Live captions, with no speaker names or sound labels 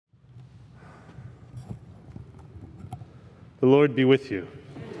The Lord be with you.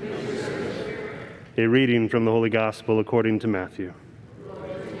 A reading from the Holy Gospel according to Matthew.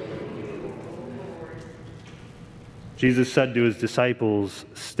 Jesus said to his disciples,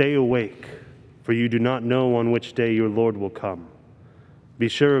 "Stay awake, for you do not know on which day your Lord will come. Be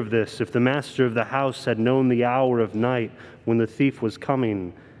sure of this, if the master of the house had known the hour of night when the thief was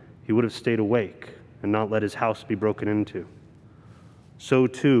coming, he would have stayed awake and not let his house be broken into. So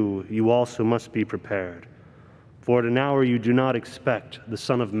too, you also must be prepared. For at an hour you do not expect, the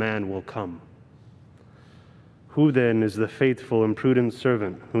Son of Man will come. Who then is the faithful and prudent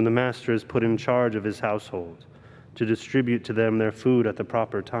servant whom the master has put in charge of his household, to distribute to them their food at the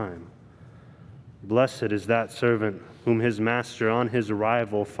proper time? Blessed is that servant whom his master on his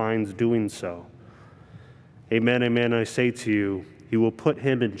arrival finds doing so. Amen, amen, I say to you, he will put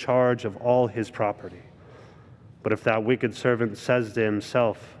him in charge of all his property. But if that wicked servant says to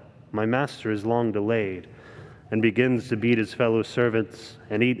himself, 'My master is long delayed,' and begins to beat his fellow servants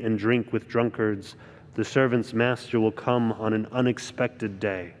and eat and drink with drunkards, the servant's master will come on an unexpected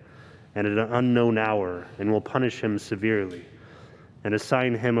day and at an unknown hour and will punish him severely and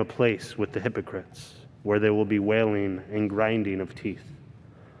assign him a place with the hypocrites, where there will be wailing and grinding of teeth."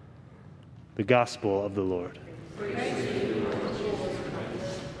 The Gospel of the Lord. Praise to you, Lord Jesus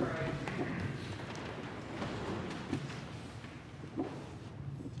Christ.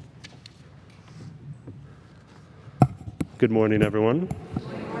 Good morning, everyone.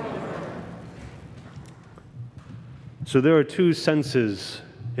 So there are two senses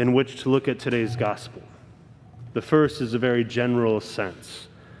in which to look at today's gospel. The first is a very general sense,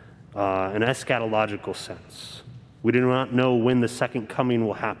 an eschatological sense. We do not know when the second coming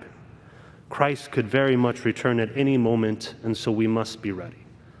will happen. Christ could very much return at any moment, and so we must be ready.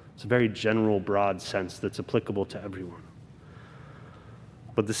 It's a very general, broad sense that's applicable to everyone.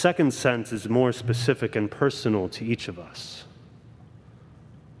 But the second sense is more specific and personal to each of us.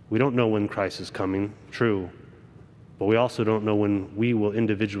 We don't know when Christ is coming, true, but we also don't know when we will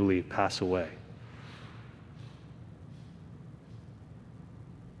individually pass away.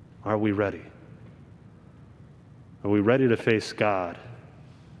 Are we ready? Are we ready to face God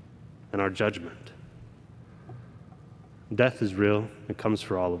and our judgment? Death is real. It comes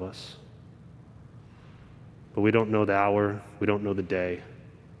for all of us. But we don't know the hour. We don't know the day.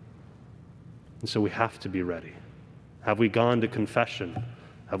 And so we have to be ready. Have we gone to confession?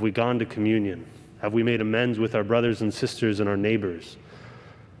 Have we gone to communion? Have we made amends with our brothers and sisters and our neighbors?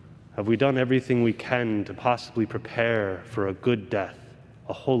 Have we done everything we can to possibly prepare for a good death,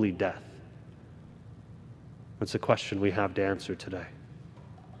 a holy death? That's a question we have to answer today.